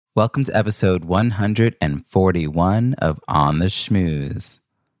Welcome to episode 141 of On the Schmooze.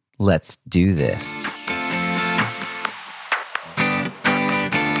 Let's do this.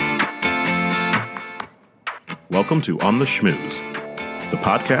 Welcome to On the Schmooze, the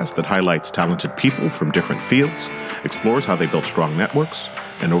podcast that highlights talented people from different fields, explores how they built strong networks,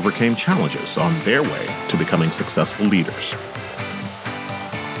 and overcame challenges on their way to becoming successful leaders.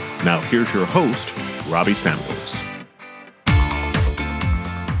 Now here's your host, Robbie Samuels.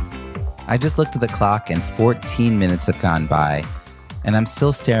 I just looked at the clock and 14 minutes have gone by, and I'm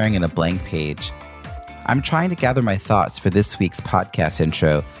still staring at a blank page. I'm trying to gather my thoughts for this week's podcast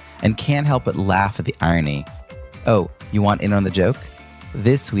intro and can't help but laugh at the irony. Oh, you want in on the joke?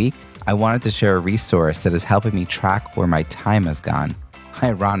 This week, I wanted to share a resource that is helping me track where my time has gone.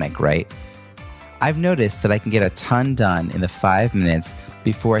 Ironic, right? I've noticed that I can get a ton done in the 5 minutes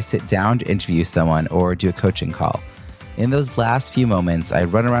before I sit down to interview someone or do a coaching call. In those last few moments, I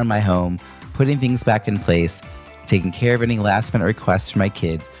run around my home, putting things back in place, taking care of any last-minute requests for my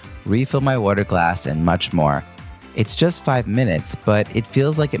kids, refill my water glass, and much more. It's just 5 minutes, but it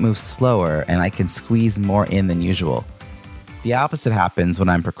feels like it moves slower and I can squeeze more in than usual. The opposite happens when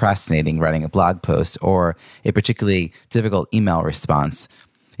I'm procrastinating writing a blog post or a particularly difficult email response.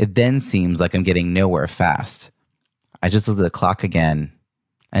 It then seems like I'm getting nowhere fast. I just looked at the clock again,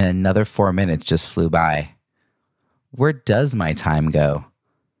 and another 4 minutes just flew by. Where does my time go?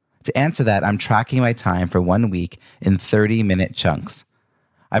 To answer that, I'm tracking my time for 1 week in 30-minute chunks.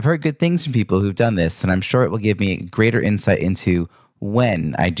 I've heard good things from people who've done this, and I'm sure it will give me greater insight into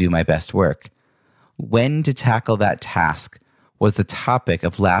when I do my best work. When to tackle that task was the topic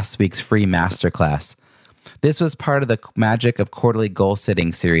of last week's free masterclass. This was part of the Magic of Quarterly Goal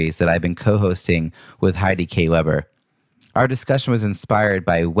Setting series that I've been co-hosting with Heidi K. Weber. Our discussion was inspired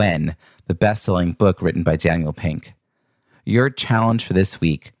by When, the best-selling book written by Daniel Pink. Your challenge for this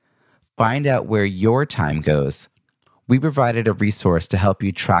week: find out where your time goes. We provided a resource to help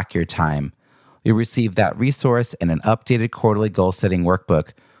you track your time. You'll receive that resource and an updated quarterly goal-setting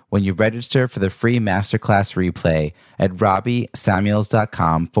workbook when you register for the free masterclass replay at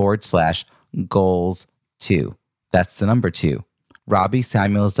robbiesamuels.com/goals2. That's the number 2.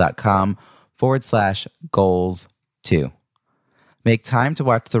 robbiesamuels.com/goals2. Make time to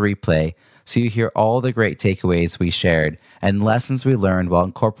watch the replay so you hear all the great takeaways we shared and lessons we learned while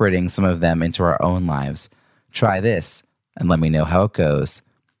incorporating some of them into our own lives. Try this and let me know how it goes.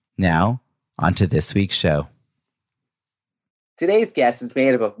 Now, on to this week's show. Today's guest is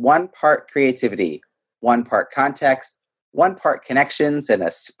made up of 1 part creativity, 1 part context, 1 part connections, and a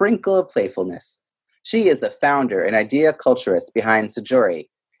sprinkle of playfulness. She is the founder and idea culturist behind Sajori,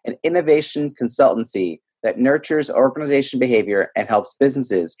 an innovation consultancy that nurtures organization behavior and helps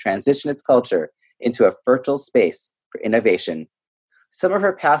businesses transition its culture into a fertile space for innovation. Some of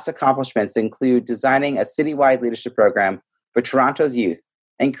her past accomplishments include designing a citywide leadership program for Toronto's youth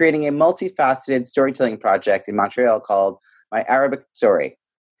and creating a multifaceted storytelling project in Montreal called My Arabic Story.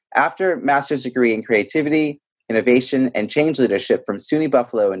 After a master's degree in creativity, innovation, and change leadership from SUNY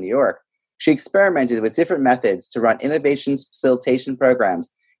Buffalo in New York, she experimented with different methods to run innovation facilitation programs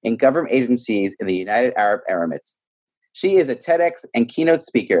in government agencies in the United Arab Emirates. She is a TEDx and keynote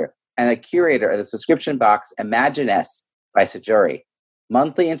speaker and a curator of the subscription box Imaginess by Sajori,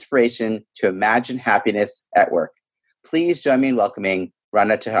 monthly inspiration to imagine happiness at work. Please join me in welcoming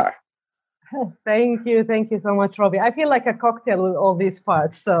Randah Taher. Thank you so much, Robbie. I feel like a cocktail with all these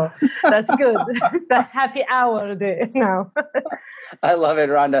parts, so that's good. It's a happy hour now. I love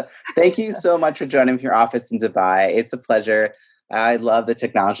it, Randah. Thank you so much for joining me from your office in Dubai. It's a pleasure. I love the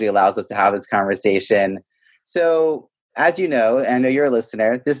technology allows us to have this conversation. So, as you know, and I know you're a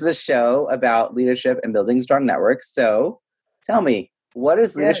listener, this is a show about leadership and building strong networks. So, tell me, what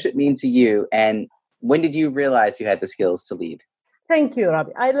does leadership mean to you, and when did you realize you had the skills to lead? Thank you,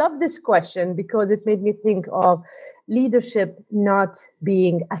 Robbie. I love this question because it made me think of leadership not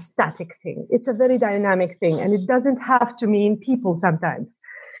being a static thing. It's a very dynamic thing, and it doesn't have to mean people sometimes.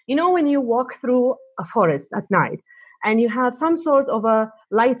 You know, when you walk through a forest at night, and you have some sort of a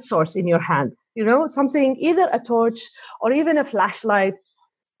light source in your hand, you know, something, either a torch or even a flashlight,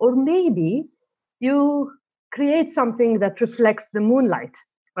 or maybe you create something that reflects the moonlight,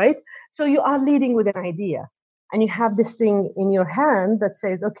 right? So you are leading with an idea, and you have this thing in your hand that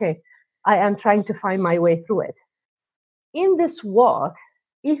says, okay, I am trying to find my way through it. In this walk,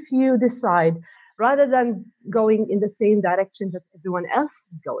 if you decide, rather than going in the same direction that everyone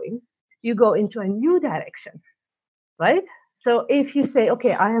else is going, you go into a new direction. Right? So if you say,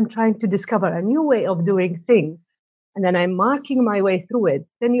 okay, I am trying to discover a new way of doing things, and then I'm marking my way through it,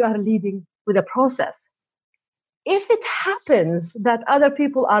 then you are leading with a process. if it happens that other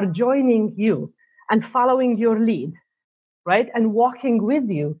people are joining you and following your lead, right, and walking with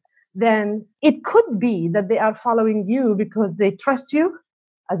you, then it could be that they are following you because they trust you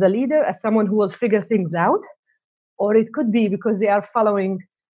as a leader, as someone who will figure things out, or it could be because they are following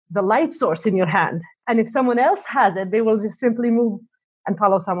the light source in your hand. And if someone else has it, they will just simply move and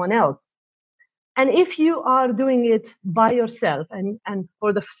follow someone else. And if you are doing it by yourself and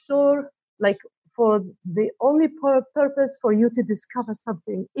for the sole, like for the only purpose for you to discover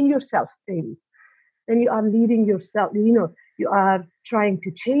something in yourself, maybe, then you are leading yourself. You are trying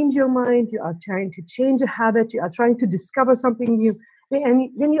to change your mind. You are trying to change a habit. You are trying to discover something new. And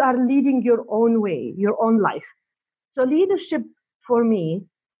then you are leading your own way, your own life. So leadership for me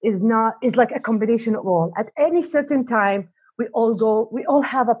is like a combination of all. At any certain time, we all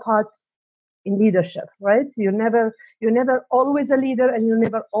have a part in leadership, right? You're never always a leader and you're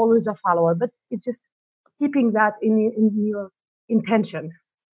never always a follower, but it's just keeping that in your intention,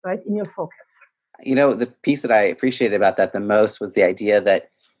 right? In your focus. The piece that I appreciated about that the most was the idea that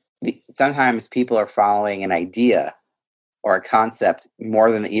sometimes people are following an idea or a concept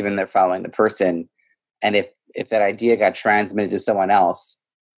more than even they're following the person. And if that idea got transmitted to someone else,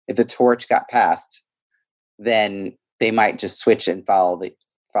 if the torch got passed, then they might just switch and follow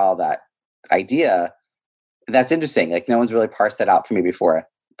that idea. That's interesting. Like, no one's really parsed that out for me before,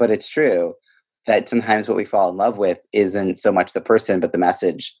 but it's true that sometimes what we fall in love with isn't so much the person, but the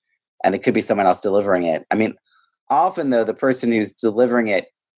message. And it could be someone else delivering it. I mean, often though, the person who's delivering it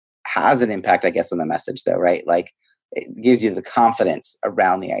has an impact, I guess, on the message though, right? Like, it gives you the confidence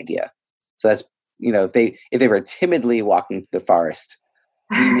around the idea. So that's, if they were timidly walking through the forest,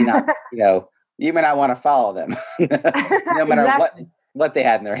 you may not, you may not want to follow them, no matter Exactly. what they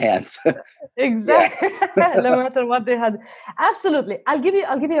had in their hands. Exactly. No matter what they had. Absolutely. I'll give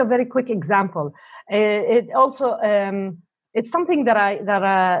you a very quick example. It also it's something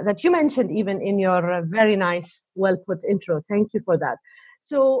that you mentioned even in your very nice, well put intro. Thank you for that.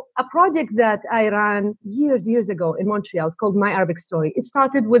 So a project that I ran years ago in Montreal called My Arabic Story. It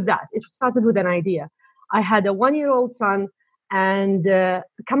started with that. It started with an idea. I had a 1-year-old son, and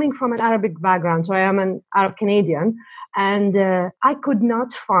coming from an Arabic background, so I am an Arab Canadian, and I could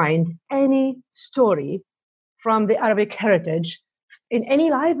not find any story from the Arabic heritage in any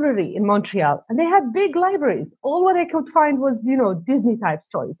library in Montreal. And they had big libraries. All what I could find was, Disney type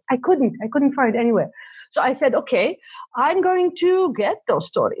stories. I couldn't find anywhere. So I said, okay, I'm going to get those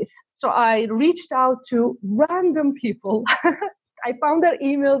stories. So I reached out to random people. I found their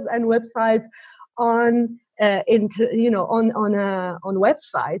emails and websites on on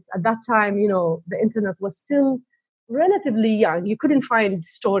websites. At that time, the internet was still relatively young. You couldn't find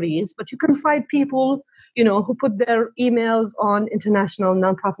stories, but you could find people, who put their emails on international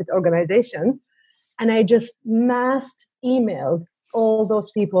nonprofit organizations. And I just massed emailed all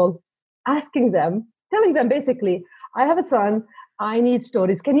those people, telling them basically, I have a son, I need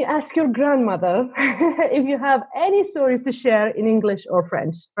stories. Can you ask your grandmother if you have any stories to share in English or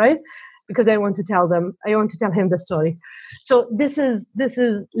French, right? Because I want to tell him the story. So this is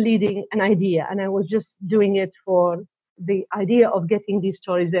leading an idea. And I was just doing it for the idea of getting these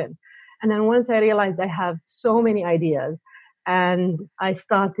stories in. And then once I realized I have so many ideas and I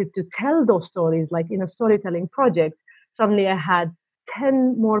started to tell those stories, like in a storytelling project, suddenly I had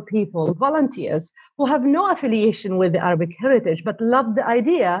 10 more people, volunteers, who have no affiliation with the Arabic heritage, but love the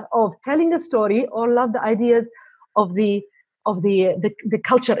idea of telling a story or love the ideas of the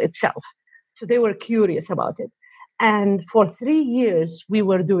culture itself. So they were curious about it. And for 3 years, we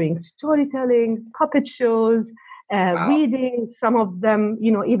were doing storytelling, puppet shows, Wow. reading. Some of them,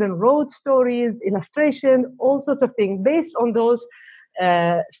 even wrote stories, illustration, all sorts of things based on those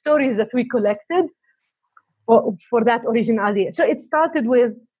stories that we collected for that original idea. So it started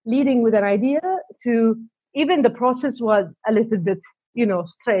with leading with an idea to even the process was a little bit,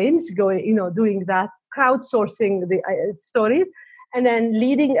 strange, doing that, crowdsourcing the stories, and then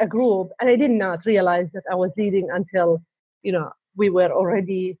leading a group. And I did not realize that I was leading until, we were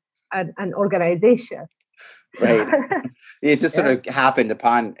already an organization. Right. It just sort of happened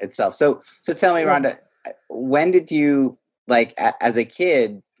upon itself. So tell me, Randah, when did you, like, as a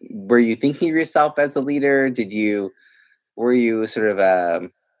kid, were you thinking of yourself as a leader? Were you sort of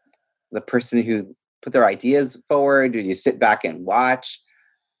the person who put their ideas forward? Did you sit back and watch?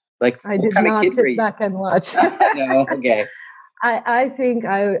 Like, I did not sit back and watch. No, okay. I think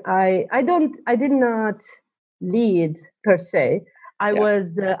I did not lead per se. I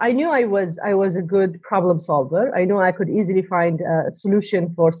knew I was a good problem solver. I knew I could easily find a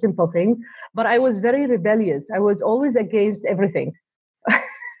solution for simple things, but I was very rebellious. I was always against everything.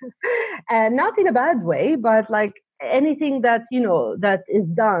 And not in a bad way, but like anything that, that is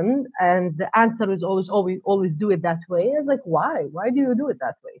done, and the answer is always do it that way. I was like, why do you do it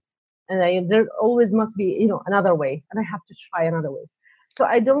that way? And there always must be, another way, and I have to try another way. So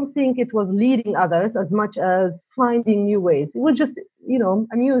I don't think it was leading others as much as finding new ways. It was just,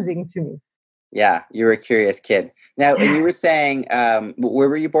 amusing to me. Yeah, you were a curious kid. Now, and you were saying, where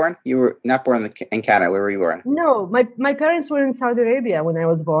were you born? You were not born in Canada. Where were you born? No, my parents were in Saudi Arabia when I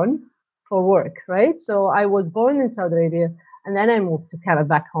was born for work, right? So I was born in Saudi Arabia, and then I moved to Canada,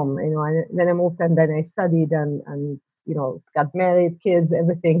 back home. Then I moved, and then I studied, and got married, kids,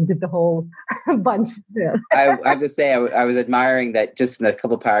 everything, did the whole bunch. Yeah. I have to say, I was admiring that just in the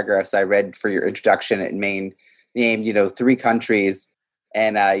couple paragraphs I read for your introduction. It named 3 countries.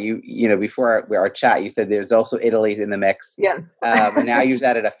 And before our chat, you said there's also Italy in the mix. Yeah. And now you've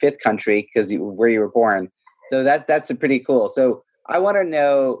added a 5th country because where you were born. So that's pretty cool. So I want to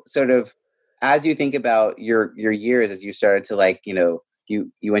know, sort of, as you think about your years, as you started to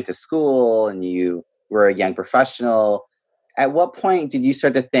you went to school and you were a young professional. At what point did you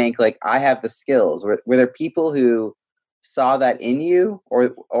start to think I have the skills? Were there people who saw that in you,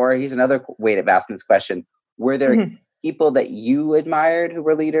 or here's another way of asking this question: were there people that you admired who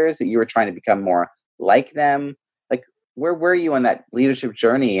were leaders that you were trying to become more like them? Where were you on that leadership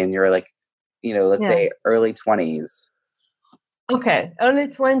journey in your let's say early 20s? Okay, early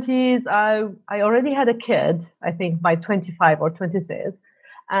 20s. I already had a kid, I think by 25 or 26,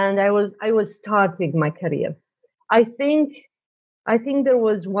 and I was starting my career. I think there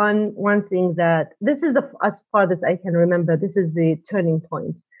was one thing that this is as far as I can remember. This is the turning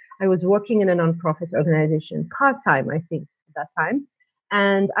point. I was working in a nonprofit organization part-time, I think, at that time.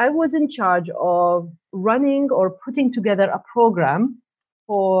 And I was in charge of running or putting together a program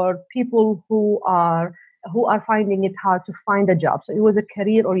for people who are finding it hard to find a job. So it was a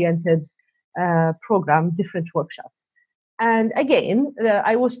career-oriented program, different workshops. And again,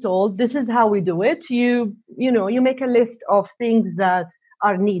 I was told, this is how we do it. You make a list of things that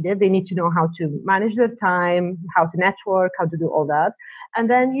are needed. They need to know how to manage their time, how to network, how to do all that. And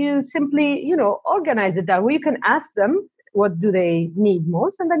then you simply, organize it that way. You can ask them, what do they need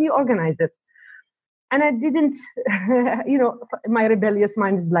most? And then you organize it. And I didn't, my rebellious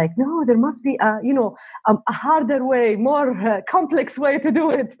mind is like, no, there must be a harder way, more complex way to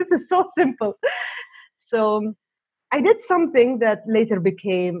do it. This is so simple. So I did something that later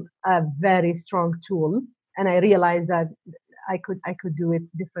became a very strong tool. And I realized that I could do it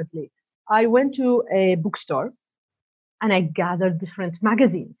differently. I went to a bookstore and I gathered different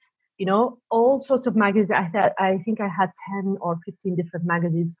magazines, all sorts of magazines. I think I had 10 or 15 different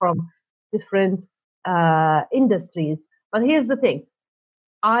magazines from different industries. But here's the thing.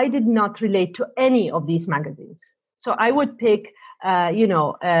 I did not relate to any of these magazines. So I would pick,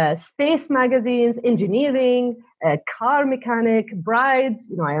 space magazines, engineering, car mechanic, brides.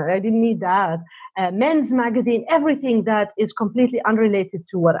 I didn't need that. Men's magazine, everything that is completely unrelated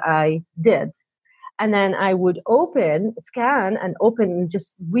to what I did. And then I would scan and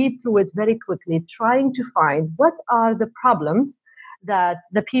just read through it very quickly, trying to find what are the problems that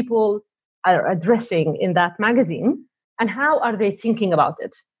the people are addressing in that magazine and how are they thinking about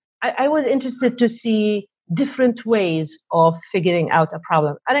it. I was interested to see different ways of figuring out a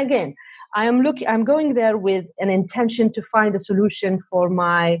problem. And again, I'm going there with an intention to find a solution for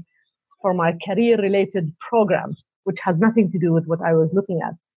my career-related program, which has nothing to do with what I was looking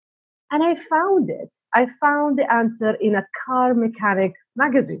at. And I found it. I found the answer in a car mechanic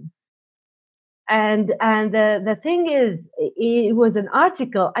magazine. And the thing is, it was an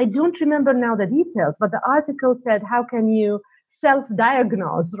article. I don't remember now the details, but the article said, how can you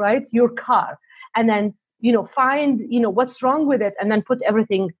self-diagnose, right, your car? And then, find, what's wrong with it, and then put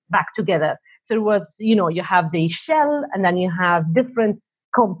everything back together. So it was, you have the shell, and then you have different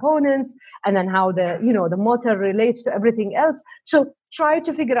components, and then how the motor relates to everything else. So try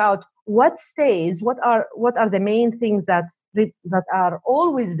to figure out what stays, what are the main things that are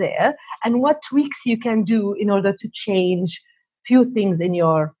always there, and what tweaks you can do in order to change few things in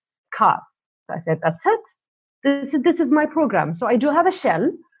your car. So I said, that's it. This is my program. So I do have a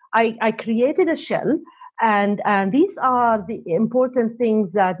shell. I created a shell, and these are the important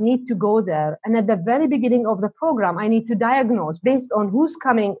things that need to go there. And at the very beginning of the program, I need to diagnose based on who's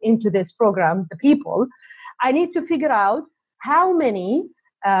coming into this program, the people. I need to figure out how many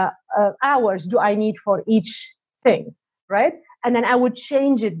hours do I need for each thing, right? And then I would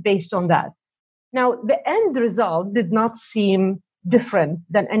change it based on that. Now, the end result did not seem different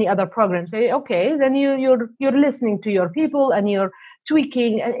than any other program. Say, okay, then you're listening to your people and you're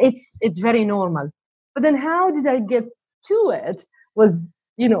tweaking, and it's very normal. But then how did I get to it was,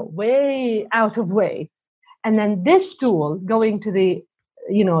 way out of way. And then this tool, going to the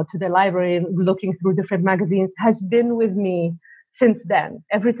library, looking through different magazines, has been with me since then.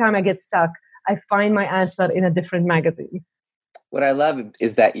 Every time I get stuck, I find my answer in a different magazine. What I love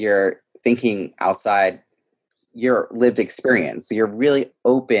is that you're thinking outside your lived experience. So you're really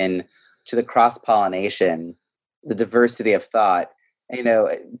open to the cross-pollination, the diversity of thought.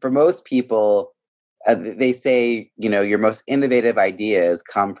 For most people, they say, your most innovative ideas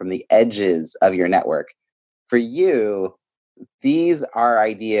come from the edges of your network. For you, these are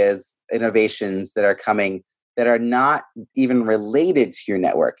ideas, innovations that are coming that are not even related to your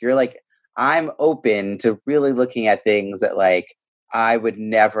network. You're like, I'm open to really looking at things that I would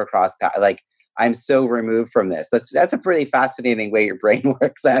never cross paths. I'm so removed from this. That's a pretty fascinating way your brain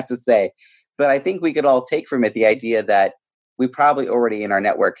works, I have to say. But I think we could all take from it the idea that we probably already in our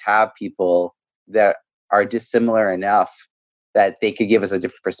network have people that are dissimilar enough that they could give us a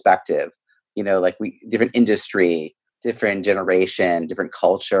different perspective. Different industry, different generation, different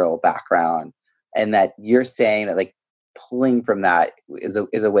cultural background, and that you're saying that pulling from that is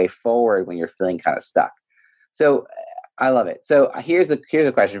a way forward when you're feeling kind of stuck. So I love it. So here's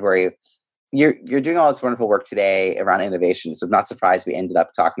a question for you. You're doing all this wonderful work today around innovation. So I'm not surprised we ended up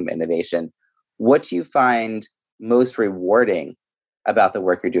talking about innovation. What do you find most rewarding about the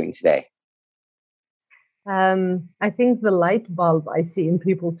work you're doing today? I think the light bulb I see in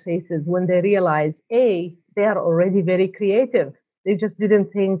people's faces when they realize, they are already very creative. They just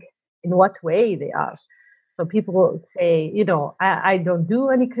didn't think in what way they are. So people say, I don't do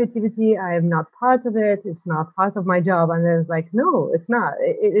any creativity. I am not part of it. It's not part of my job. And there's no, it's not.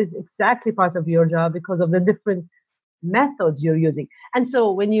 It is exactly part of your job because of the different methods you're using. And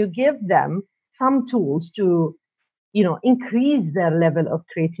so when you give them some tools to increase their level of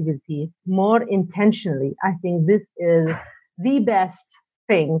creativity more intentionally, I think this is the best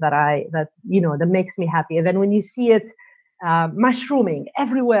thing that makes me happy. And then when you see it mushrooming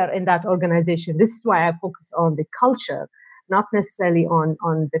everywhere in that organization, this is why I focus on the culture, not necessarily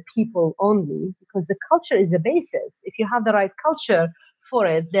on the people only, because the culture is the basis. If you have the right culture for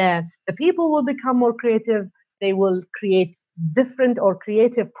it, then the people will become more creative. They will create different or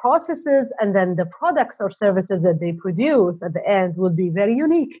creative processes, and then the products or services that they produce at the end will be very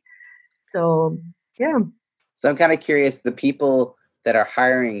unique. So, yeah. So I'm kind of curious, the people that are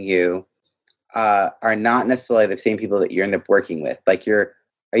hiring you are not necessarily the same people that you end up working with.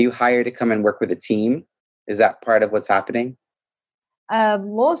 Are you hired to come and work with a team? Is that part of what's happening?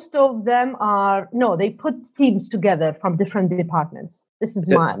 Most of them they put teams together from different departments. This is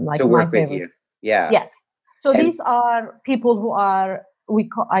to work my with you. Yeah. Yes. So these are people who are,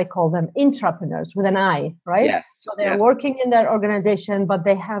 I call them intrapreneurs with an I, right? Yes. So they're working in their organization, but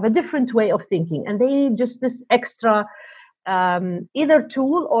they have a different way of thinking. And they just this extra either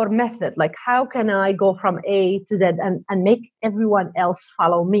tool or method, how can I go from A to Z and make everyone else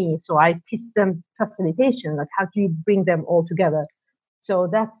follow me? So I teach them facilitation, how do you bring them all together? So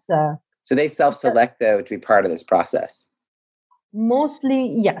that's... so they self-select, though, to be part of this process?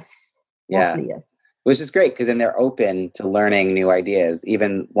 Mostly, yes. Mostly, yes. Which is great, because then they're open to learning new ideas,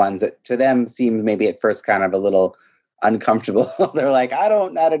 even ones that to them seem maybe at first kind of a little uncomfortable. They're like, I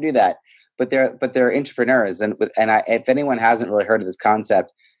don't know how to do that. But they're entrepreneurs. If anyone hasn't really heard of this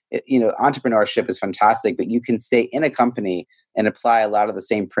concept, entrepreneurship is fantastic, but you can stay in a company and apply a lot of the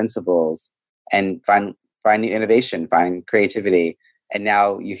same principles and find new innovation, find creativity. And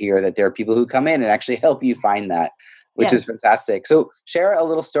now you hear that there are people who come in and actually help you find that, which is fantastic. So share a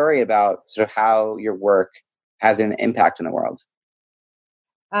little story about sort of how your work has an impact in the world.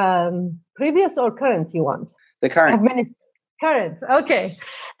 Previous or current you want? The current. I have many current. Okay.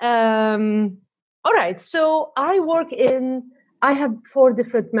 All right. So I have 4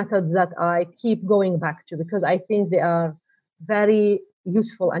 different methods that I keep going back to because I think they are very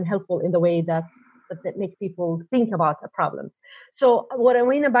useful and helpful in the way that make people think about a problem. So what I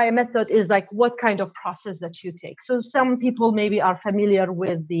mean by a method is what kind of process that you take. So some people maybe are familiar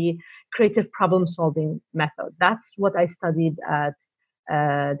with the creative problem solving method. That's what I studied at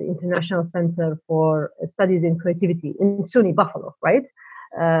the International Center for Studies in Creativity in SUNY Buffalo, right?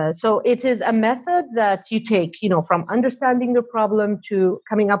 So it is a method that you take, from understanding the problem to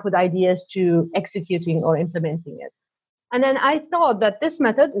coming up with ideas to executing or implementing it. And then I thought that this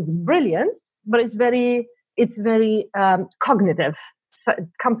method is brilliant, but it's very cognitive. So it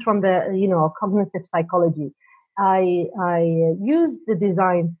comes from the cognitive psychology. I used the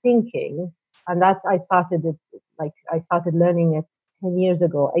design thinking, and I started learning it 10 years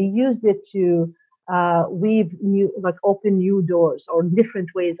ago. I used it to open new doors or different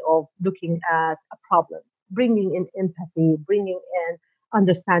ways of looking at a problem, bringing in empathy, bringing in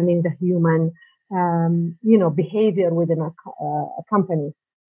understanding the human, behavior within a company.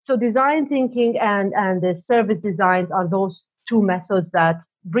 So design thinking and the service designs are those two methods that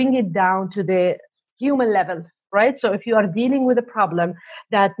bring it down to the human level, right? So if you are dealing with a problem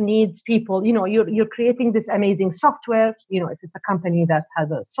that needs people, you're creating this amazing software, if it's a company that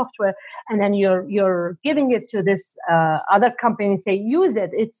has a software, and then you're giving it to this other company, say, use it,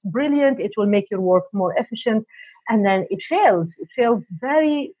 it's brilliant, it will make your work more efficient, and then it fails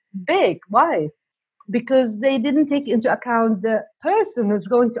very big. Why? Because they didn't take into account the person who's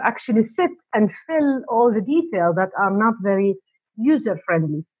going to actually sit and fill all the details that are not very user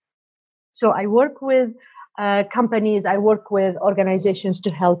friendly. So I work with companies, I work with organizations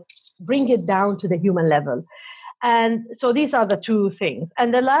to help bring it down to the human level. And so these are the two things.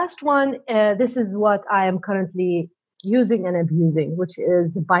 And the last one, this is what I am currently using and abusing, which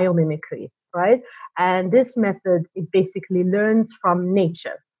is biomimicry, right? And this method, it basically learns from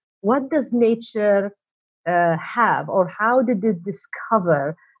nature. What does nature have, or how did it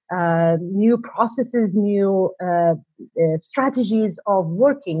discover new processes, new strategies of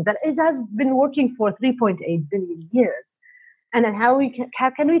working that it has been working for 3.8 billion years? And then how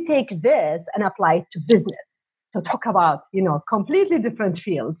can we take this and apply it to business? So talk about, completely different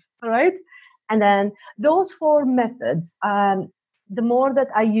fields, all right? And then those four methods, the more that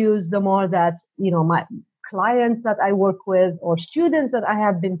I use, the more that, my clients that I work with or students that I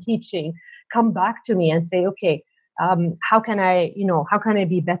have been teaching come back to me and say, okay, how can I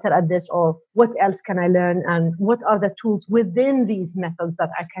be better at this, or what else can I learn, and what are the tools within these methods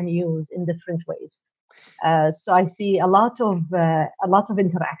that I can use in different ways? So I see a lot of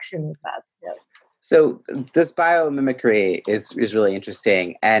interaction with that. Yes. So this biomimicry is really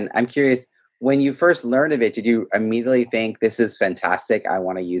interesting, and I'm curious, when you first learned of it, did you immediately think, this is fantastic, I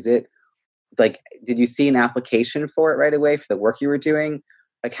want to use it? Like, did you see an application for it right away for the work you were doing?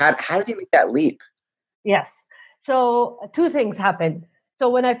 Like, how did you make that leap? Yes. So two things happened. So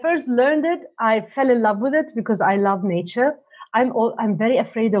when I first learned it, I fell in love with it because I love nature. I'm very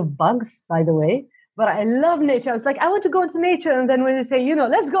afraid of bugs, by the way, but I love nature. I was like, I want to go into nature. And then when you say,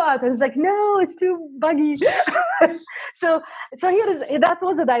 let's go out, and it's like, no, it's too buggy. So that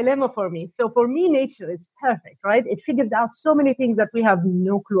was a dilemma for me. So for me, nature is perfect, right? It figured out so many things that we have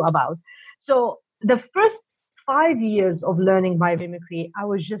no clue about. So the first 5 years of learning biomimicry, I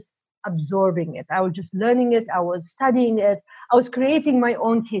was just absorbing it. I was just learning it. I was studying it. I was creating my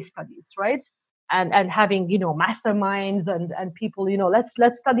own case studies, right? And having, masterminds and people,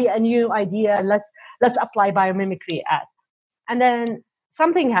 let's study a new idea and let's apply biomimicry at. And then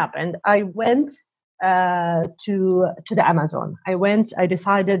something happened. I went to the Amazon. I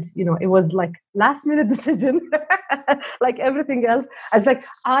decided, it was like last minute decision, like everything else. I was like,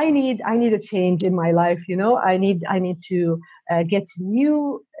 I need a change in my life. I need to get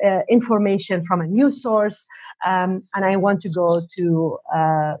new information from a new source. And I want to go to,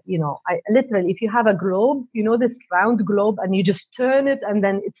 I literally, if you have a globe, this round globe, and you just turn it and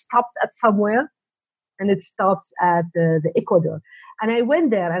then it stops at somewhere, and it stops at the Ecuador. And I went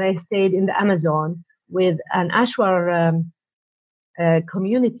there and I stayed in the Amazon with an Ashwar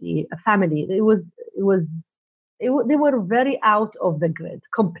community, a family. They were very out of the grid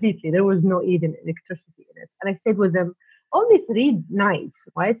completely. There was no even electricity in it. And I stayed with them only 3 nights,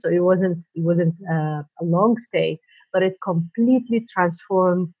 right? So it wasn't a long stay, but it completely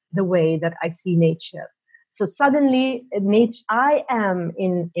transformed the way that I see nature. So suddenly, I am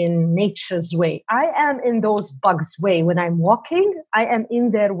in nature's way. I am in those bugs' way. When I'm walking, I am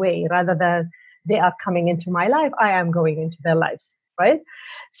in their way rather than they are coming into my life. I am going into their lives, right?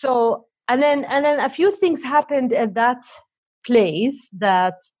 So, and then a few things happened at that place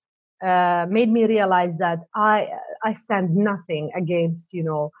that made me realize that I stand nothing against,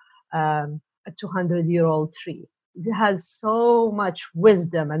 a 200-year-old tree. It has so much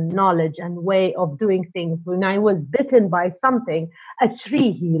wisdom and knowledge and way of doing things. When I was bitten by something, a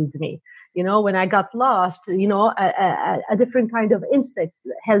tree healed me. When I got lost, a different kind of insect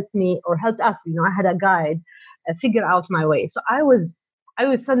helped me or helped us. I had a guide figure out my way. So I was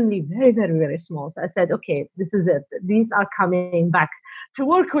suddenly very, very, very small. So I said, okay, this is it. These are coming back to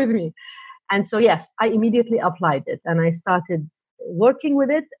work with me. And so, yes, I immediately applied it and I started working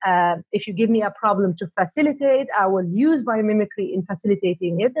with it. If you give me a problem to facilitate, I will use biomimicry in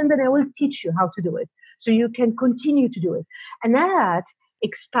facilitating it, and then I will teach you how to do it so you can continue to do it. And that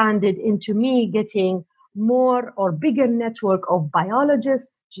expanded into me getting more or bigger network of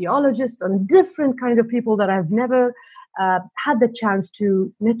biologists, geologists, and different kind of people that I've never had the chance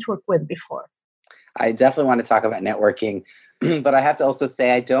to network with before. I definitely want to talk about networking, but I have to also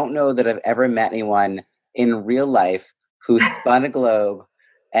say, I don't know that I've ever met anyone in real life who spun a globe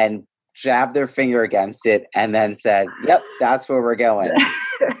and jabbed their finger against it and then said, yep, that's where we're going.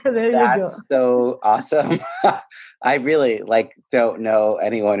 There you go. That's so awesome. I really don't know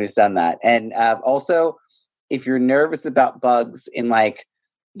anyone who's done that. And also, if you're nervous about bugs in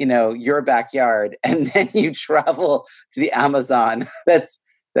your backyard and then you travel to the Amazon, that's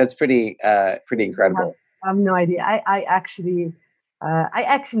pretty incredible. I have no idea. I actually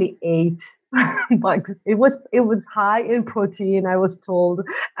ate bugs. It was high in protein, I was told,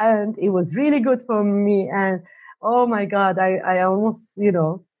 and it was really good for me. And oh my God, I almost,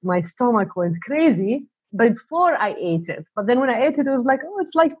 my stomach went crazy before I ate it. But then when I ate it, it was like, oh,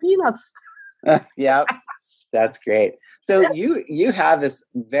 it's like peanuts. Yeah, that's great. So you have this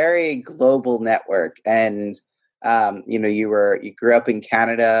very global network, and you grew up in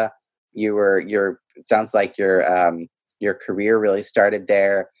Canada. It sounds like your career really started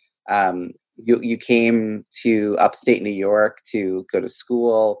there. You came to upstate New York to go to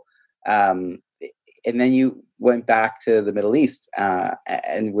school, and then you went back to the Middle East,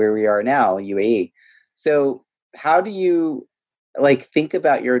 and where we are now, UAE. So how do you think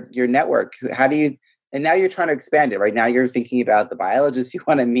about your network? And now you're trying to expand it, right? Now you're thinking about the biologists you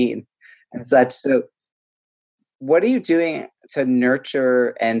want to meet and such. So what are you doing to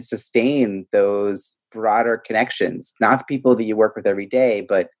nurture and sustain those broader connections? Not the people that you work with every day,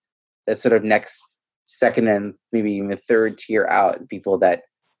 but the sort of next, second, and maybe even third tier out, people that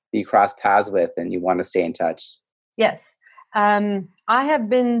you cross paths with and you want to stay in touch. Yes. I have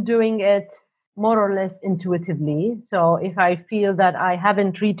been doing it more or less intuitively. So if I feel that I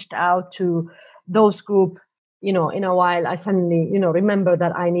haven't reached out to those group, in a while, I suddenly, remember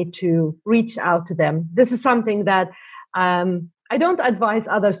that I need to reach out to them. This is something that I don't advise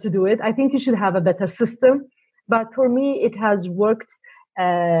others to do it. I think you should have a better system. But for me, it has worked,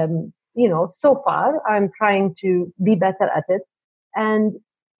 so far. I'm trying to be better at it. And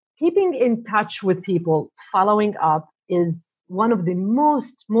keeping in touch with people, following up is one of the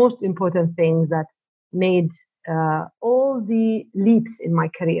most important things that made all the leaps in my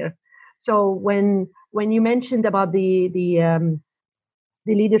career. So when you mentioned about the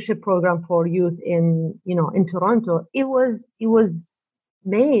leadership program for youth in Toronto, it was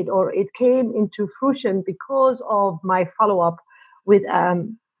made, or it came into fruition because of my follow up with my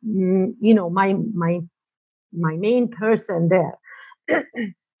main person there.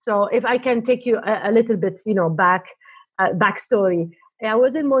 So if I can take you a little bit backstory. I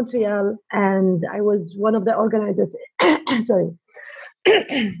was in Montreal and I was one of the organizers. Sorry,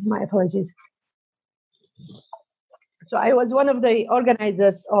 my apologies. So I was one of the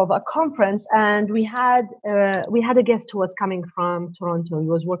organizers of a conference, and we had a guest who was coming from Toronto. He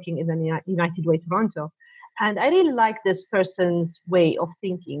was working in the United Way Toronto, and I really liked this person's way of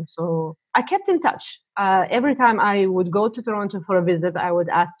thinking. So I kept in touch. Every time I would go to Toronto for a visit, I would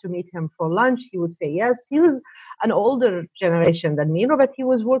ask to meet him for lunch. He would say yes. He was an older generation than me, but he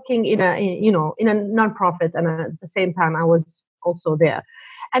was working in a nonprofit, and at the same time, I was also there.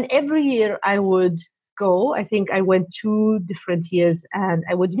 And every year I would go. I think I went 2 different years, and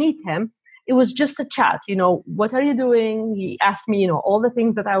I would meet him. It was just a chat. What are you doing? He asked me, all the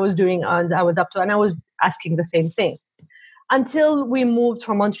things that I was doing and I was up to, and I was asking the same thing. Until we moved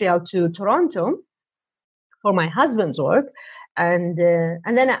from Montreal to Toronto for my husband's work, and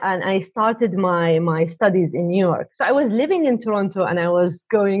then I started my studies in New York. So I was living in Toronto, and I was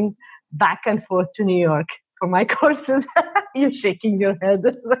going back and forth to New York for my courses. You're shaking your head.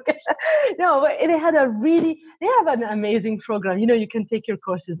 No, but they have an amazing program. You can take your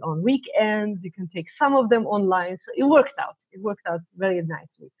courses on weekends. You can take some of them online. So it worked out. It worked out very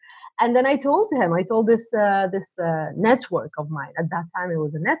nicely. And then I told this network of mine. At that time, it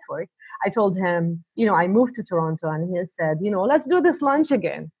was a network. I told him, I moved to Toronto, and he said, let's do this lunch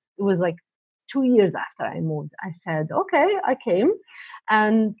again. It was like 2 years after I moved. I said, okay, I came.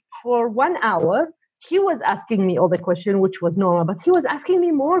 And for 1 hour, he was asking me all the questions, which was normal, but he was asking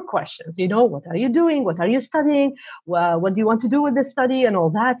me more questions. What are you doing? What are you studying? What do you want to do with this study and all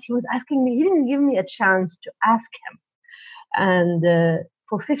that? He was asking me. He didn't give me a chance to ask him. And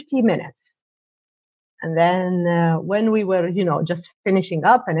for 50 minutes. And then when we were, just finishing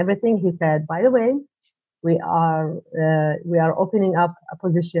up and everything, he said, by the way, we are opening up a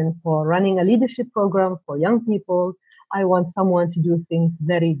position for running a leadership program for young people. I want someone to do things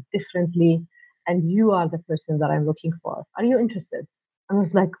very differently, and you are the person that I'm looking for. Are you interested? And I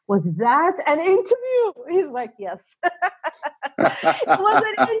was like, was that an interview? He's like, yes. It was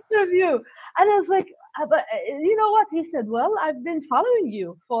an interview. And I was like, but you know what? He said, well, I've been following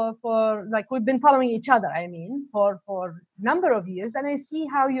you for we've been following each other, for a number of years, and I see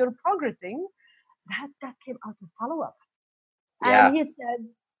how you're progressing. That came out of follow-up. And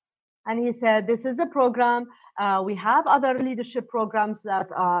he said, this is a program. We have other leadership programs that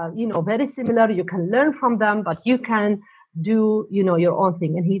are, very similar. You can learn from them, but you can do, your own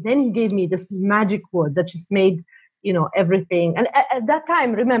thing. And he gave me this magic word that just made, everything. And at that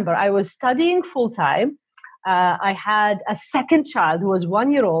time, remember, I was studying full time. I had a second child who was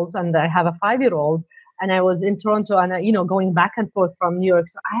 1 year old, and I have a 5-year-old. And I was in Toronto, and going back and forth from New York.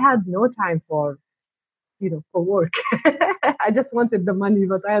 So I had no time for work. I just wanted the money,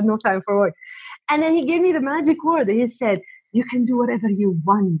 but I had no time for work. And then he gave me the magic word. He said, you can do whatever you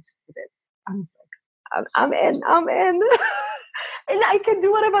want with it. I was like, I'm in. And I can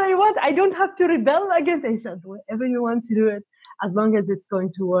do whatever I want. I don't have to rebel against it. He said, whatever you want to do it, as long as it's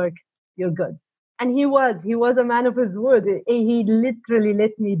going to work, you're good. And he was a man of his word. He literally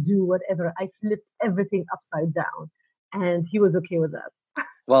let me do whatever. I flipped everything upside down. And he was okay with that.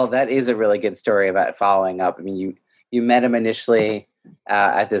 Well, that is a really good story about following up. I mean, you met him initially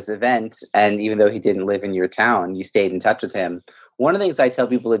at this event, and even though he didn't live in your town, you stayed in touch with him. One of the things I tell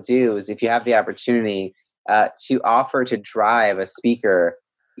people to do is, if you have the opportunity, to offer to drive a speaker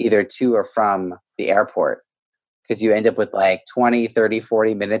either to or from the airport, because you end up with like 20, 30,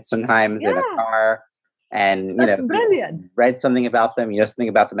 40 minutes sometimes in a car. And, That's brilliant. You read something about them, something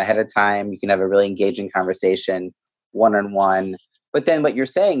about them ahead of time. You can have a really engaging conversation one-on-one. But then what you're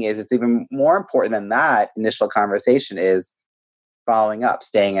saying is, it's even more important than that initial conversation is following up,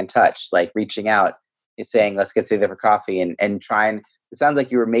 staying in touch, like reaching out. It's saying, let's get together for coffee and try and, it sounds like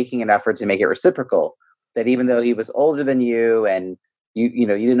you were making an effort to make it reciprocal, that even though he was older than you and you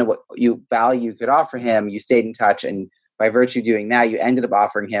didn't know what value you could offer him, you stayed in touch. And by virtue of doing that, you ended up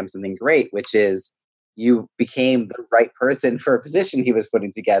offering him something great, which is you became the right person for a position he was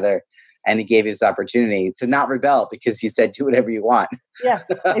putting together. And he gave you this opportunity to not rebel, because he said, do whatever you want. Yes,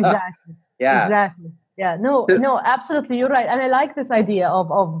 exactly. Yeah. Exactly. Yeah. No, absolutely. You're right. And I like this idea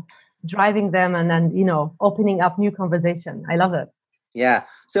of driving them and then, opening up new conversation. I love it. Yeah.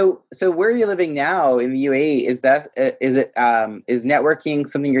 So where you're living now in the UAE, is networking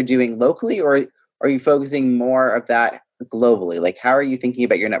something you're doing locally, or are you focusing more of that globally? Like, how are you thinking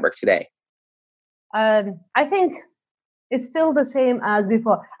about your network today? I think it's still the same as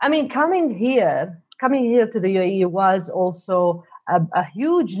before. I mean, coming here to the UAE was also a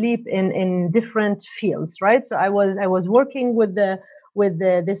huge leap in different fields, right? So I was working with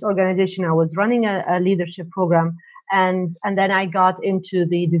this organization. I was running a leadership program, and then I got into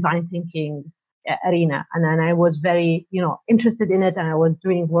the design thinking arena, and then I was very interested in it, and I was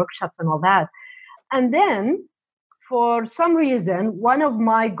doing workshops and all that. And then for some reason, one of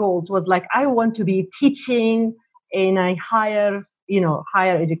my goals was like, I want to be teaching in a higher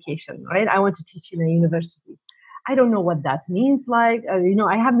education, right? I want to teach in a university. I don't know what that means. Like,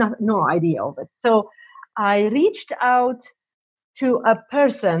 I have no idea of it. So I reached out to a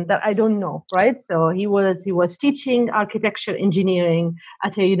person that I don't know, right? So he was teaching architecture engineering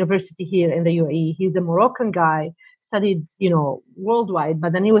at a university here in the UAE. He's a Moroccan guy, studied, worldwide,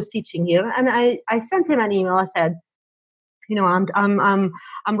 but then he was teaching here. And I sent him an email. I said,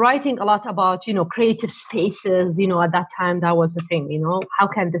 I'm writing a lot about, creative spaces. At that time, that was the thing, how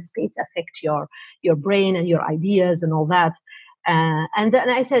can the space affect your brain and your ideas and all that. And then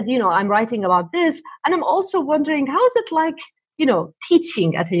I said, I'm writing about this. And I'm also wondering, how is it like,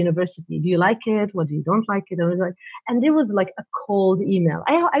 teaching at a university? Do you like it? What do you don't like it? And it was like a cold email.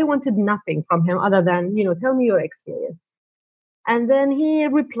 I wanted nothing from him other than, tell me your experience. And then he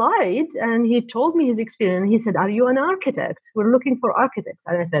replied and he told me his experience. He said, are you an architect? We're looking for architects.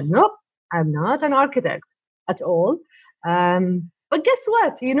 And I said, nope, I'm not an architect at all. But guess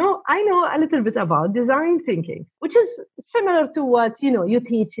what? I know a little bit about design thinking, which is similar to what, you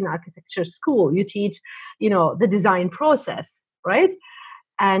teach in architecture school. You teach, the design process, right?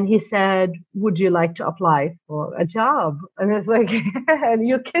 And he said, would you like to apply for a job? And it's like, and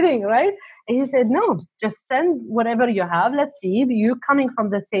you're kidding, right? And he said, no, just send whatever you have. Let's see. You're coming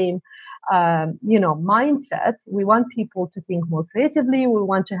from the same, mindset. We want people to think more creatively. We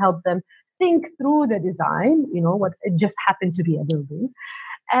want to help them think through the design, what it just happened to be a building,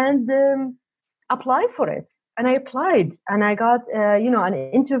 and apply for it. And I applied, and I got, an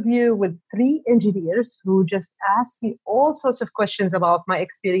interview with 3 engineers who just asked me all sorts of questions about my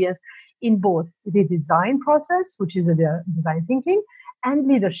experience in both the design process, which is the design thinking, and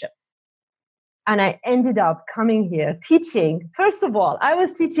leadership. And I ended up coming here teaching. First of all, I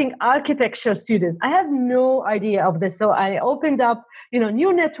was teaching architecture students. I had no idea of this. So I opened up,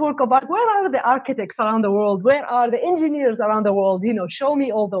 new network about where are the architects around the world? Where are the engineers around the world? Show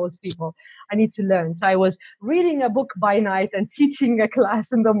me all those people. I need to learn. So I was reading a book by night and teaching a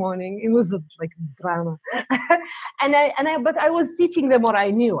class in the morning. It was like drama. But I was teaching them what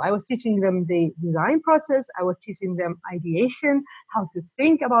I knew. I was teaching them the design process. I was teaching them ideation, how to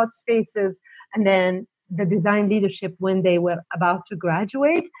think about spaces. And then the design leadership when they were about to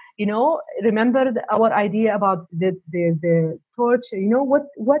graduate, remember our idea about the torch,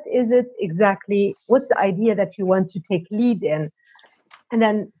 what is it exactly? What's the idea that you want to take lead in? And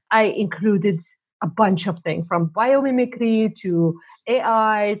then I included a bunch of things from biomimicry to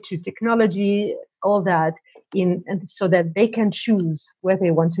AI to technology, all that and so that they can choose where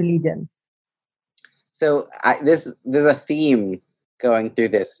they want to lead in. So there's a theme going through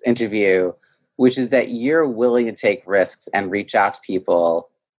this interview, which is that you're willing to take risks and reach out to people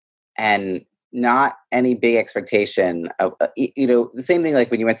and not any big expectation of, the same thing like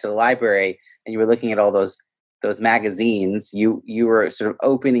when you went to the library and you were looking at all those magazines, you were sort of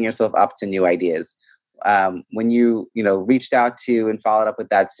opening yourself up to new ideas. When you reached out to and followed up with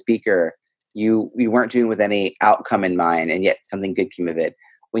that speaker, you weren't doing with any outcome in mind, and yet something good came of it.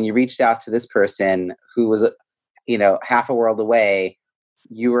 When you reached out to this person who was, half a world away,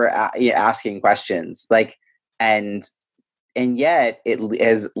 you were asking questions and yet it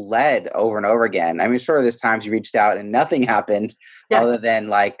has led over and over again. I mean, sure, there's times you reached out and nothing happened other than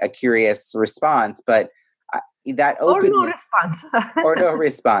like a curious response, but that opened or no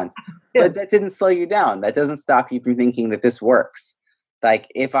response. Yes. But that didn't slow you down. That doesn't stop you from thinking that this works.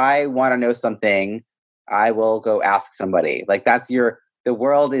 Like if I want to know something, I will go ask somebody. Like the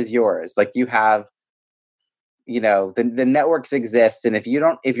world is yours. Like you have, the networks exist. And if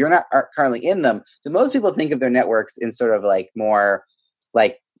you're not currently in them, so most people think of their networks in sort of like more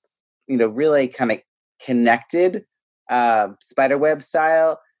like, really kind of connected, spiderweb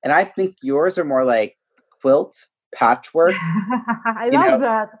style. And I think yours are more like quilt patchwork. I love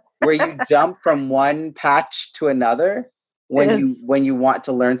that. Where you jump from one patch to another when you want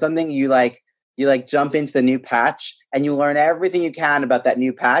to learn something, you jump into the new patch and you learn everything you can about that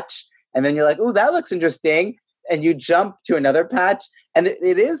new patch. And then you're like, oh, that looks interesting. And you jump to another patch, and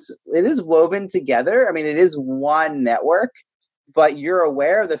it is woven together. I mean, it is one network, but you're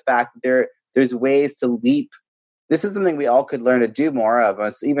aware of the fact that there's ways to leap. This is something we all could learn to do more of,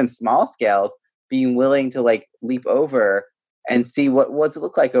 even small scales, being willing to like leap over and see what's it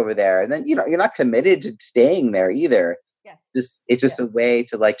look like over there. And then, you're not committed to staying there either. Yes. It's just a way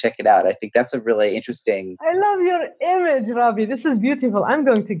to like check it out. I think that's a really interesting. I love your image, Robbie. This is beautiful. I'm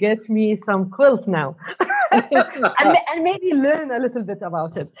going to get me some quilt now and maybe learn a little bit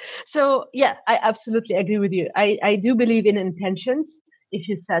about it. So yeah, I absolutely agree with you. I do believe in intentions. If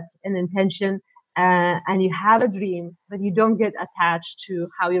you set an intention and you have a dream, but you don't get attached to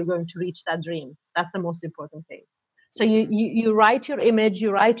how you're going to reach that dream. That's the most important thing. So you write your image, you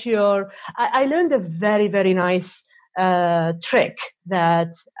write your. I learned a very, very nice trick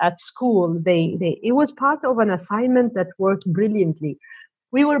that at school it was part of an assignment that worked brilliantly.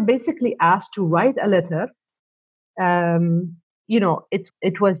 We were basically asked to write a letter.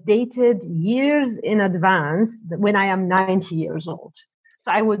 It was dated years in advance when I am 90 years old.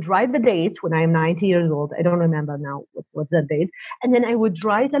 So I would write the date when I am 90 years old. I don't remember now what's that date. And then I would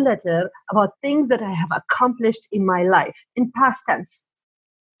write a letter about things that I have accomplished in my life in past tense.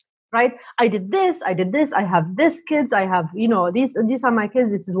 Right? I did this, I have this kids, I have, these are my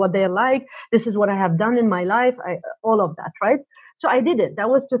kids, this is what they're like, this is what I have done in my life, all of that, right? So I did it. That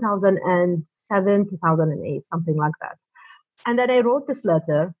was 2007, 2008, something like that. And then I wrote this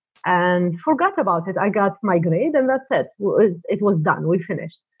letter and forgot about it. I got my grade and that's it. It was done. We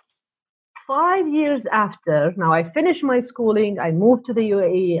finished. 5 years after, now I finished my schooling, I moved to the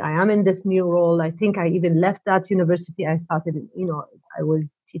UAE, I am in this new role. I think I even left that university. I started, I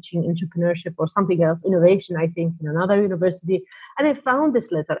was teaching entrepreneurship or something else, innovation, I think, in another university. And I found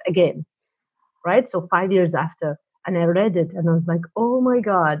this letter again, right? So 5 years after, and I read it and I was like, oh my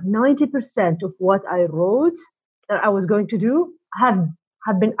God, 90% of what I wrote that I was going to do have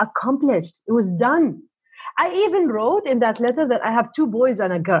been accomplished. It was done. I even wrote in that letter that I have 2 boys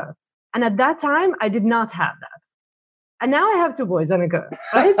and a girl. And at that time, I did not have that. And now I have 2 boys and a girl,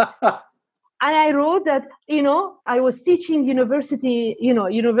 right? And I wrote that, I was teaching university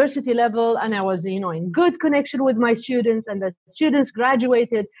level, and I was, in good connection with my students, and the students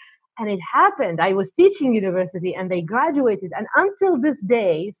graduated. And it happened. I was teaching university and they graduated. And until this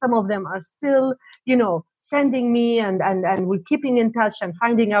day, some of them are still, sending me and we're keeping in touch and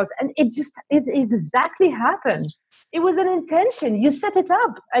finding out. And it exactly happened. It was an intention. You set it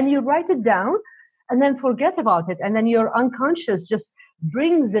up and you write it down and then forget about it. And then your unconscious just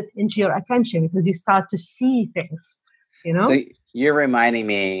brings it into your attention because you start to see things, So you're reminding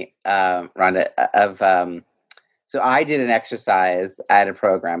me, Randah, of... So I did an exercise at a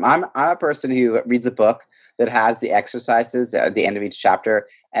program. I'm a person who reads a book that has the exercises at the end of each chapter,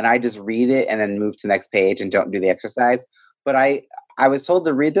 and I just read it and then move to the next page and don't do the exercise. But I was told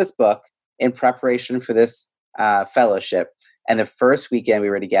to read this book in preparation for this fellowship. And the first weekend we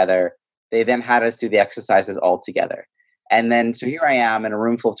were together, they then had us do the exercises all together. And then, so here I am in a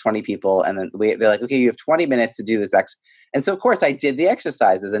room full of 20 people. And then they're like, okay, you have 20 minutes to do this. And so, of course, I did the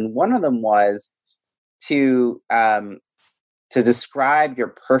exercises. And one of them was to describe your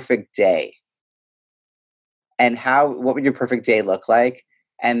perfect day and what would your perfect day look like.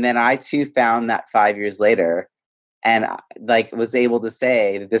 And then I too found that 5 years later and was able to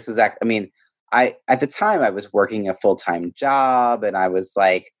say that this was, at the time I was working a full-time job and I was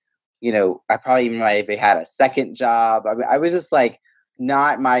I probably even might have had a second job. I was just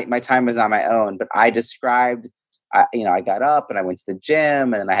not my time was not my own, but I described, I got up and I went to the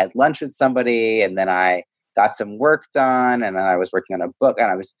gym and then I had lunch with somebody and then I got some work done and then I was working on a book and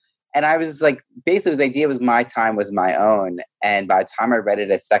I was basically the idea was my time was my own. And by the time I read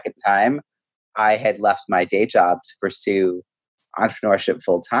it a second time, I had left my day job to pursue entrepreneurship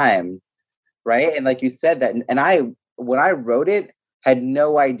full time. Right. And like you said that, and when I wrote it, had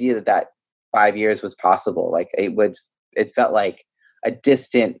no idea that 5 years was possible. It felt like a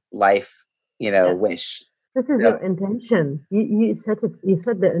distant life, wish. This is your intention. You said it. You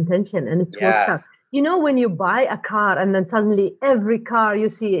set the intention, and it works out. When you buy a car, and then suddenly every car you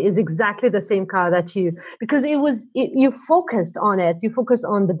see is exactly the same car because you focused on it. You focused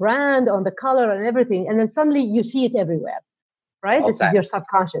on the brand, on the color, and everything, and then suddenly you see it everywhere. Right? This is your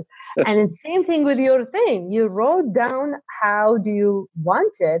subconscious, and it's same thing with your thing. You wrote down how do you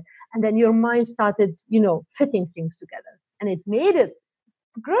want it, and then your mind started, fitting things together, and it made it.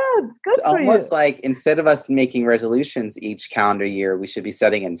 Good it's for you. Almost like instead of us making resolutions each calendar year, we should be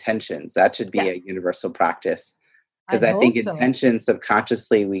setting intentions. That should be a universal practice. Because I think intentions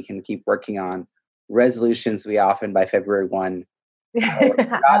subconsciously we can keep working on. Resolutions we often by February 1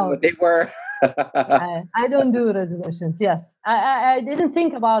 forgotten what they were. I don't do resolutions. Yes. I didn't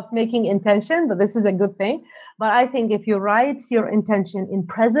think about making intention, but this is a good thing. But I think if you write your intention in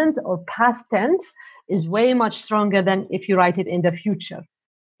present or past tense is way much stronger than if you write it in the future.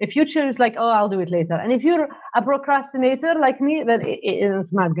 The future is I'll do it later. And if you're a procrastinator like me, then it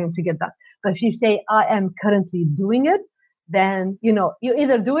is not going to get that. But if you say, I am currently doing it, then, you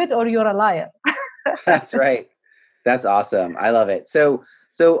either do it or you're a liar. That's right. That's awesome. I love it. So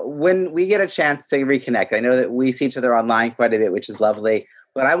when we get a chance to reconnect, I know that we see each other online quite a bit, which is lovely.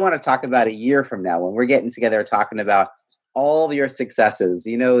 But I want to talk about a year from now when we're getting together talking about all of your successes.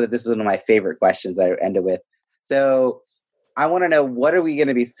 You know that this is one of my favorite questions I end it with. So I want to know, what are we going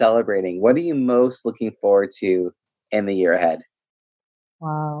to be celebrating? What are you most looking forward to in the year ahead?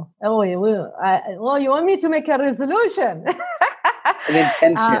 Wow. Oh, you will. You want me to make a resolution? An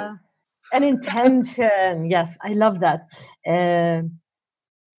intention. An intention. Yes, I love that.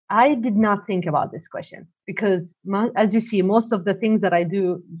 I did not think about this question because, as you see, most of the things that I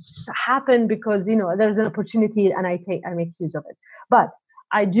do happen because, there's an opportunity and I make use of it. But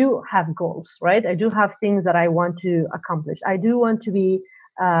I do have goals, right? I do have things that I want to accomplish. I do want to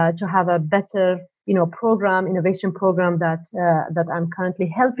have a better, innovation program that I'm currently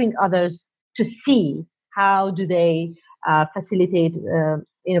helping others to see how do they facilitate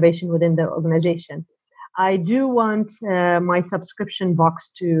innovation within their organization. I do want my subscription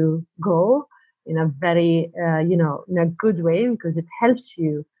box to grow in a very, in a good way because it helps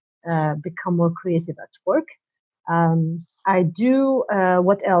you become more creative at work. I do.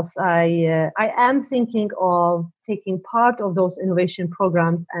 What else? I am thinking of taking part of those innovation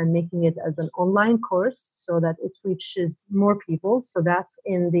programs and making it as an online course so that it reaches more people. So that's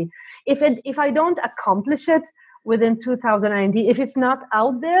if I don't accomplish it within 2019, if it's not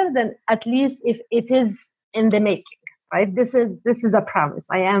out there, then at least if it is in the making, right? This is a promise.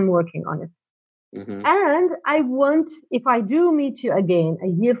 I am working on it. Mm-hmm. And I want, if I do meet you again a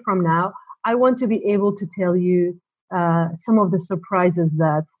year from now, I want to be able to tell you some of the surprises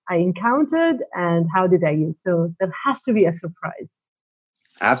that I encountered and how did I use. So there has to be a surprise.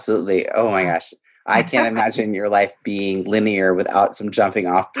 Absolutely. Oh my gosh. I can't imagine your life being linear without some jumping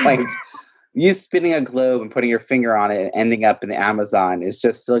off points. you spinning a globe and putting your finger on it and ending up in the Amazon is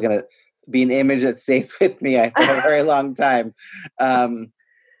just still going to be an image that stays with me for a very long time.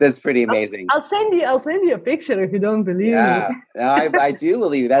 That's pretty amazing. I'll send you a picture if you don't believe me. No, I do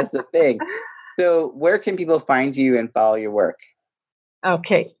believe you. That's the thing. So where can people find you and follow your work?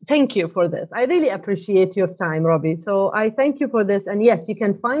 Okay, thank you for this. I really appreciate your time, Robbie. So I thank you for this. And yes, you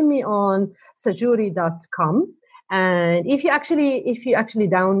can find me on sajuri.com. And if you actually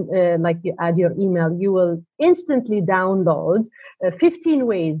you add your email, you will instantly download 15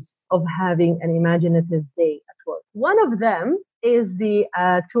 ways of having an imaginative day at work. One of them is the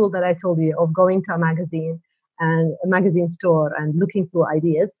tool that I told you of going to a magazine store and looking through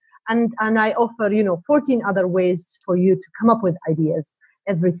ideas. And I offer, 14 other ways for you to come up with ideas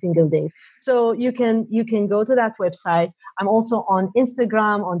every single day. So you can go to that website. I'm also on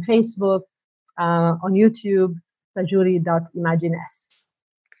Instagram, on Facebook, on YouTube, sajuri.imaginess.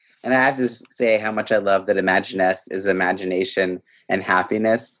 And I have to say how much I love that Imaginess is imagination and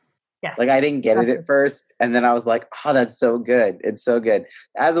happiness. Yes. Like I didn't get it at first. And then I was like, oh, that's so good. It's so good.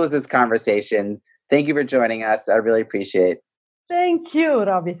 As was this conversation. Thank you for joining us. I really appreciate it. Thank you,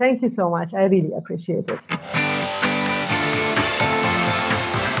 Robbie. Thank you so much. I really appreciate it.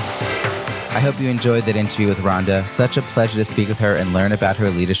 I hope you enjoyed that interview with Randah. Such a pleasure to speak with her and learn about her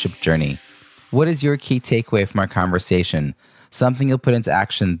leadership journey. What is your key takeaway from our conversation? Something you'll put into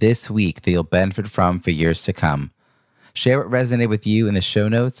action this week that you'll benefit from for years to come. Share what resonated with you in the show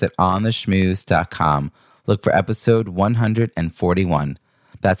notes at ontheschmooze.com. Look for episode 141.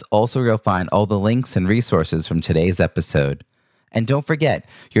 That's also where you'll find all the links and resources from today's episode. And don't forget,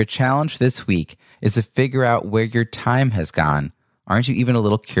 your challenge this week is to figure out where your time has gone. Aren't you even a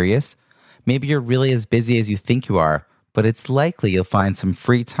little curious? Maybe you're really as busy as you think you are, but it's likely you'll find some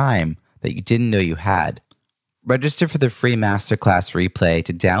free time that you didn't know you had. Register for the free masterclass replay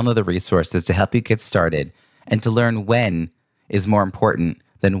to download the resources to help you get started and to learn when is more important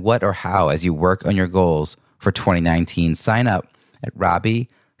than what or how as you work on your goals for 2019. Sign up at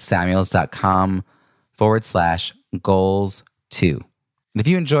robbiesamuels.com/goals2. And if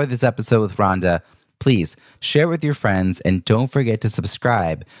you enjoyed this episode with Randah, please share it with your friends and don't forget to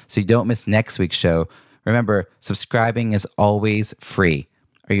subscribe so you don't miss next week's show. Remember, subscribing is always free.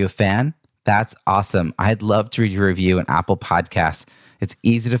 Are you a fan? That's awesome. I'd love to read your review on Apple Podcasts. It's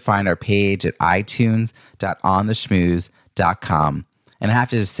easy to find our page at itunes.ontheschmooze.com. And I have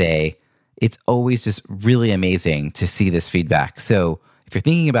to just say, it's always just really amazing to see this feedback. So if you're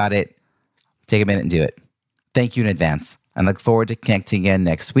thinking about it, take a minute and do it. Thank you in advance. I look forward to connecting again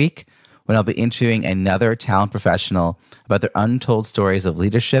next week when I'll be interviewing another talent professional about their untold stories of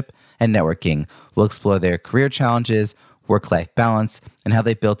leadership and networking. We'll explore their career challenges, work-life balance, and how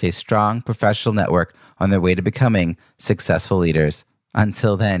they built a strong professional network on their way to becoming successful leaders.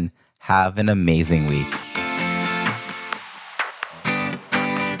 Until then, have an amazing week.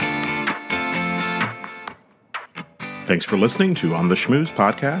 Thanks for listening to On the Schmooze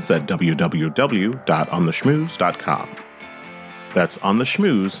podcast at www.ontheschmooze.com. That's On the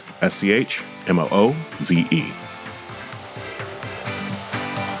Schmooze, SCHMOOZE.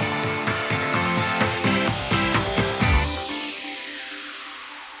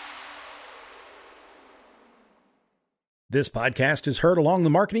 This podcast is heard along the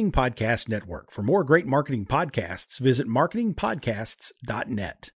Marketing Podcast Network. For more great marketing podcasts, visit marketingpodcasts.net.